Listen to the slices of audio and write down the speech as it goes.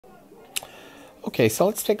Okay, so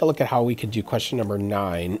let's take a look at how we could do question number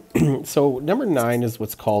 9. So number 9 is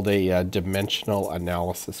what's called a dimensional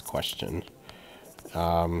analysis question.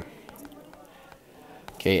 Okay,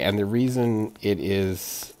 and the reason it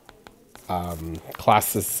is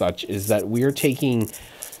classed as such is that we're taking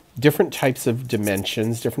different types of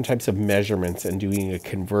dimensions, different types of measurements, and doing a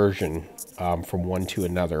conversion from one to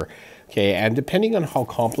another. Okay, and depending on how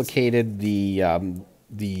complicated the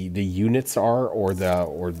units are, or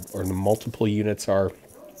the multiple units are,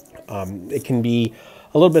 it can be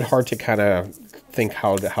a little bit hard to kind of think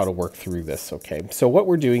how to work through this. Okay, so what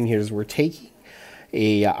we're doing here is we're taking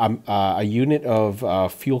a unit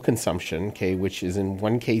of fuel consumption, okay, which is in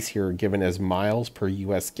one case here given as miles per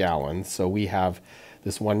US gallon. So we have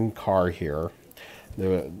this one car here,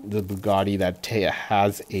 the Bugatti, that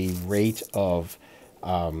has a rate of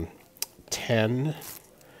 10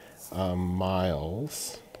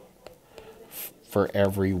 miles for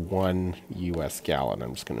every 1 US gallon.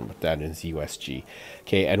 I'm just going to put that as USG.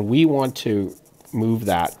 Okay, and we want to move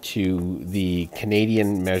that to the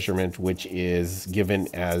Canadian measurement, which is given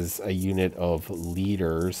as a unit of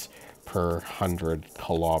liters per 100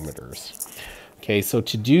 kilometers. Okay, so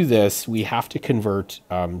to do this, we have to convert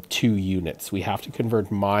two units. We have to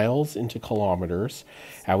convert miles into kilometers,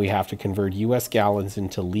 and we have to convert US gallons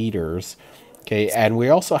into liters. Okay, and we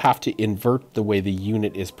also have to invert the way the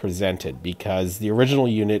unit is presented, because the original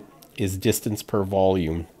unit is distance per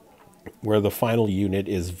volume, where the final unit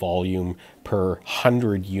is volume per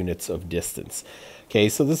 100 units of distance. Okay,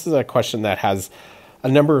 so this is a question that has a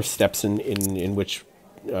number of steps in which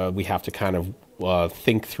we have to kind of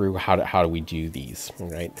think through how do we do these, all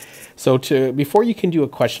right? So before you can do a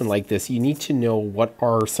question like this, you need to know what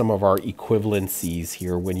are some of our equivalencies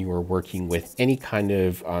here when you are working with any kind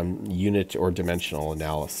of unit or dimensional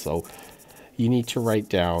analysis. So you need to write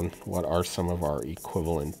down what are some of our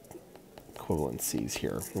equivalencies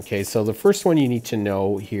here. Okay, so the first one you need to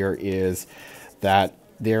know here is that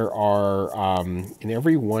there are, in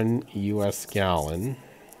every 1 US gallon,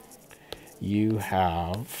 you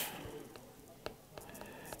have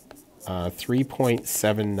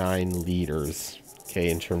 3.79 liters, okay,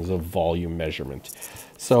 in terms of volume measurement.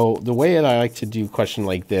 So the way that I like to do a question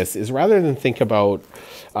like this is, rather than think about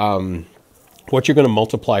what you're going to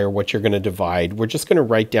multiply or what you're going to divide, we're just going to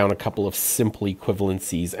write down a couple of simple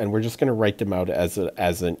equivalencies, and we're just going to write them out as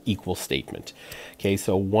an equal statement. Okay,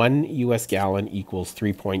 so 1 US gallon equals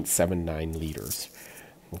 3.79 liters.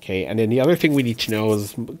 Okay, and then the other thing we need to know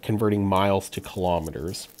is converting miles to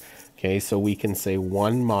kilometers. Okay, so we can say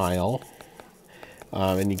 1 mile,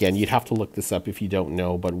 and again, you'd have to look this up if you don't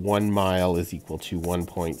know, but 1 mile is equal to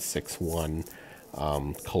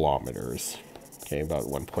 1.61 kilometers. Okay, about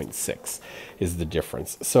 1.6 is the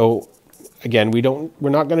difference. So again, we're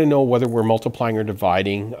not going to know whether we're multiplying or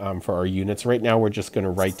dividing for our units. Right now, we're just going to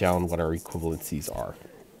write down what our equivalencies are.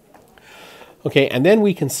 Okay, and then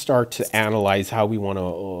we can start to analyze how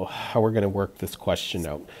we're going to work this question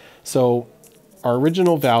out. So our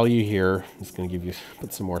original value here, I'm just going to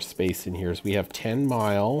put some more space in here, is we have 10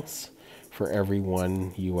 miles for every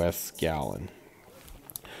 1 US gallon.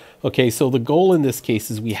 Okay, so the goal in this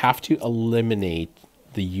case is we have to eliminate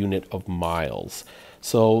the unit of miles.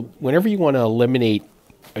 So whenever you want to eliminate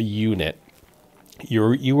a unit,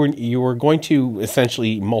 you are going to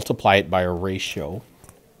essentially multiply it by a ratio.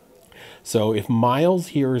 So if miles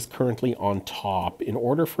here is currently on top, in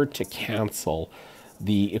order for it to cancel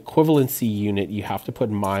the equivalency unit, you have to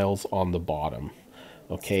put miles on the bottom.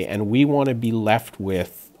 Okay, and we want to be left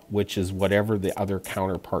with, which is whatever the other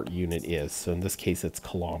counterpart unit is. So in this case, it's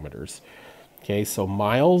kilometers. Okay, so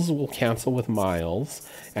miles will cancel with miles,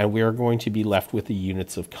 and we are going to be left with the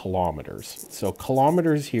units of kilometers. So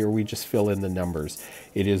kilometers here, we just fill in the numbers.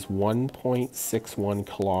 It is 1.61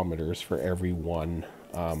 kilometers for every 1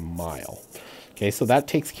 mile. Okay, so that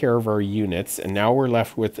takes care of our units, and now we're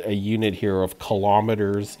left with a unit here of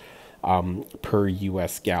kilometers per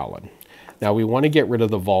US gallon. Now we want to get rid of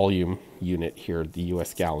the volume unit here, the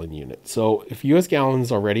US gallon unit. So if US gallon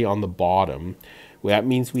is already on the bottom, that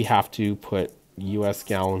means we have to put US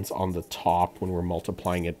gallons on the top when we're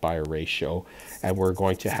multiplying it by a ratio, and we're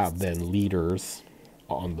going to have then liters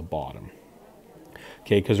on the bottom.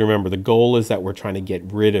 Okay, because remember, the goal is that we're trying to get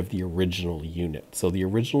rid of the original unit. So the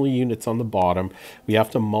original unit's on the bottom. We have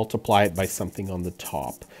to multiply it by something on the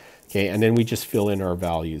top. Okay, and then we just fill in our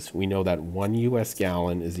values. We know that 1 US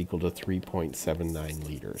gallon is equal to 3.79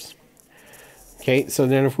 liters. Okay, so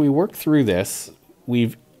then if we work through this,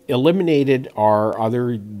 we've eliminated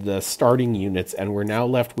the starting units, and we're now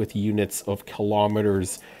left with units of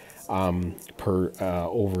kilometers per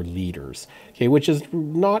over liters. Okay, which is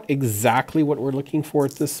not exactly what we're looking for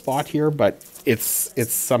at this spot here, but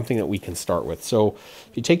it's something that we can start with. So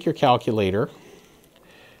if you take your calculator,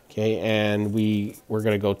 okay, and we're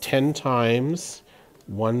going to go 10 times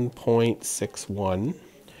 1.61,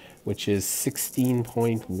 which is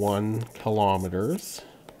 16.1 kilometers.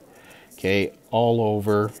 Okay, all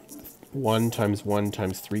over 1 times 1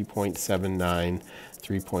 times 3.79,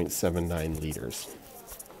 3.79 liters.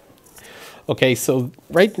 Okay, so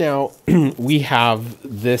right now we have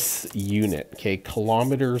this unit, okay,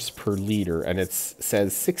 kilometers per liter, and it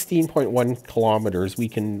says 16.1 kilometers. We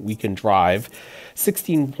can drive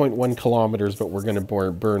 16.1 kilometers, but we're going to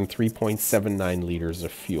burn 3.79 liters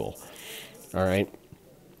of fuel. All right.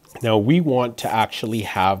 Now we want to actually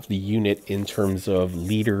have the unit in terms of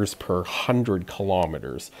liters per 100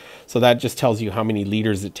 kilometers. So that just tells you how many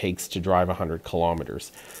liters it takes to drive 100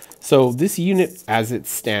 kilometers. So this unit as it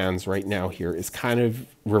stands right now here is kind of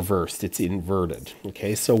reversed. It's inverted.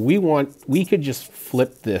 Okay, so we could just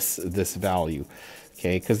flip this value,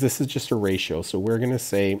 okay, because this is just a ratio. So we're going to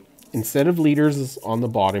say, instead of liters on the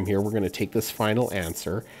bottom here, we're going to take this final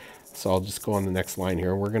answer. So I'll just go on the next line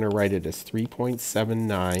here. We're going to write it as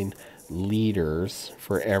 3.79 liters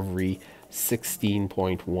for every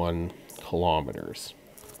 16.1 kilometers.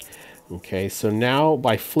 Okay, so now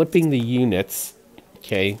by flipping the units,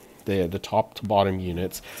 okay, the top to bottom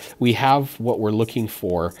units, we have what we're looking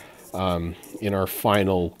for in our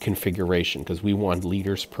final configuration, because we want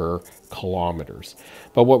liters per kilometers.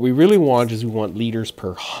 But what we really want is we want liters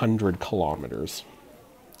per 100 kilometers.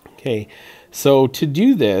 Okay, so to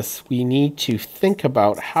do this, we need to think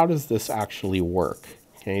about how does this actually work.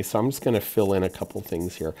 Okay, so I'm just going to fill in a couple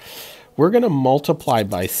things here. We're going to multiply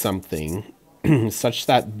by something such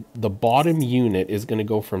that the bottom unit is going to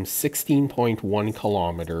go from 16.1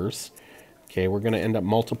 kilometers. Okay, we're going to end up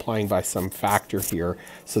multiplying by some factor here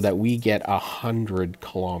so that we get 100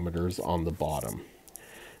 kilometers on the bottom.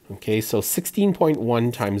 Okay, so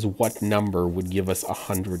 16.1 times what number would give us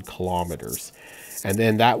 100 kilometers? And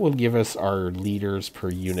then that will give us our liters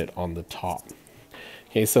per unit on the top.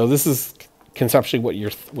 Okay, so this is conceptually what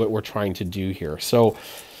we're trying to do here. So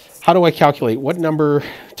how do I calculate what number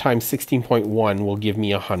times 16.1 will give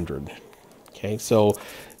me 100? Okay, so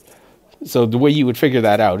the way you would figure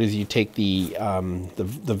that out is you take the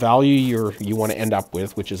value you want to end up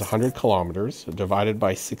with, which is 100 kilometers, divided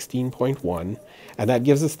by 16.1, and that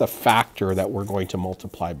gives us the factor that we're going to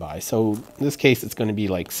multiply by. So in this case, it's going to be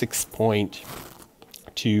like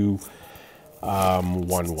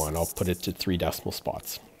 6.211. I'll put it to 3 decimal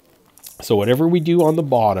spots. So whatever we do on the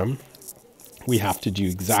bottom, we have to do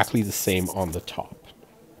exactly the same on the top.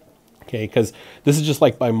 Okay, because this is just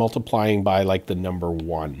like by multiplying by like the number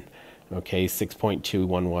 1. Okay,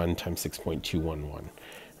 6.211 times 6.211.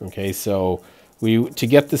 Okay, so to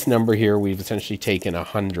get this number here, we've essentially taken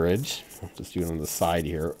 100. I'll just do it on the side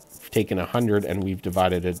here. We've taken 100 and we've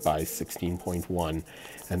divided it by 16.1,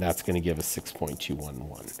 and that's going to give us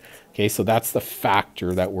 6.211. Okay, so that's the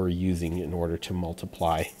factor that we're using in order to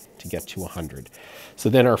multiply to get to 100. So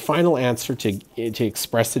then our final answer to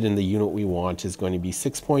express it in the unit we want is going to be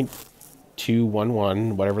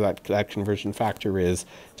 6.211, whatever that conversion factor is,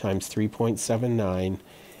 times 3.79,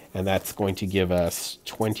 and that's going to give us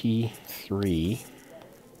 23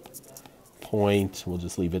 point, we'll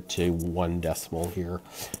just leave it to 1 decimal here,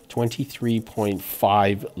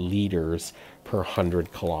 23.5 liters per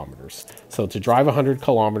 100 kilometers. So to drive 100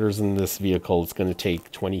 kilometers in this vehicle, it's going to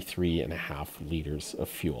take 23.5 liters of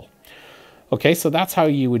fuel. Okay, so that's how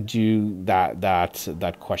you would do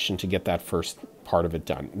that question to get that first part of it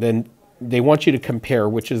done. Then they want you to compare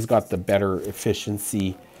which has got the better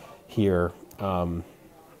efficiency here.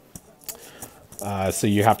 So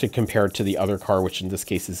you have to compare it to the other car, which in this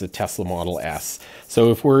case is a Tesla Model S. So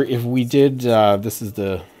if we did, this is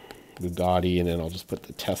the Bugatti, and then I'll just put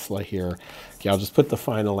the Tesla here. Okay, I'll just put the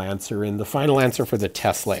final answer in. The final answer for the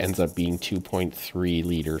Tesla ends up being 2.3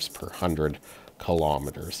 liters per 100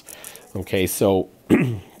 kilometers. Okay, so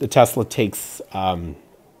the Tesla takes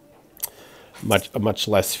much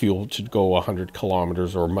less fuel to go 100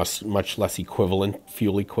 kilometers, or much less equivalent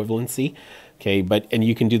fuel equivalency. Okay, and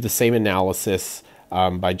you can do the same analysis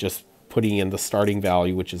by just putting in the starting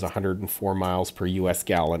value, which is 104 miles per US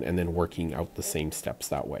gallon, and then working out the same steps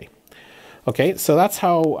that way. Okay, so that's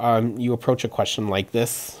how you approach a question like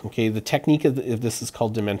this. Okay, the technique of this is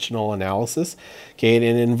called dimensional analysis. Okay, and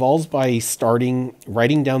it involves by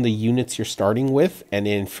writing down the units you're starting with, and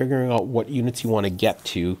then figuring out what units you want to get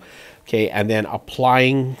to. Okay, and then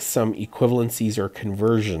applying some equivalencies or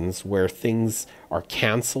conversions where things are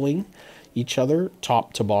canceling. each other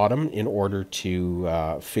top to bottom in order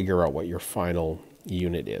to figure out what your final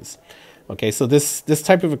unit is. Okay, so this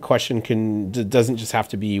type of a question doesn't just have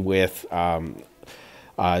to be with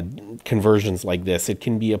conversions like this. It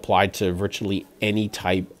can be applied to virtually any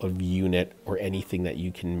type of unit or anything that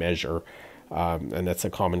you can measure, and that's a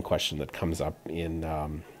common question that comes up in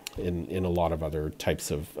a lot of other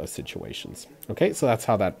types of situations. Okay, so that's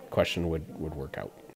how that question would work out.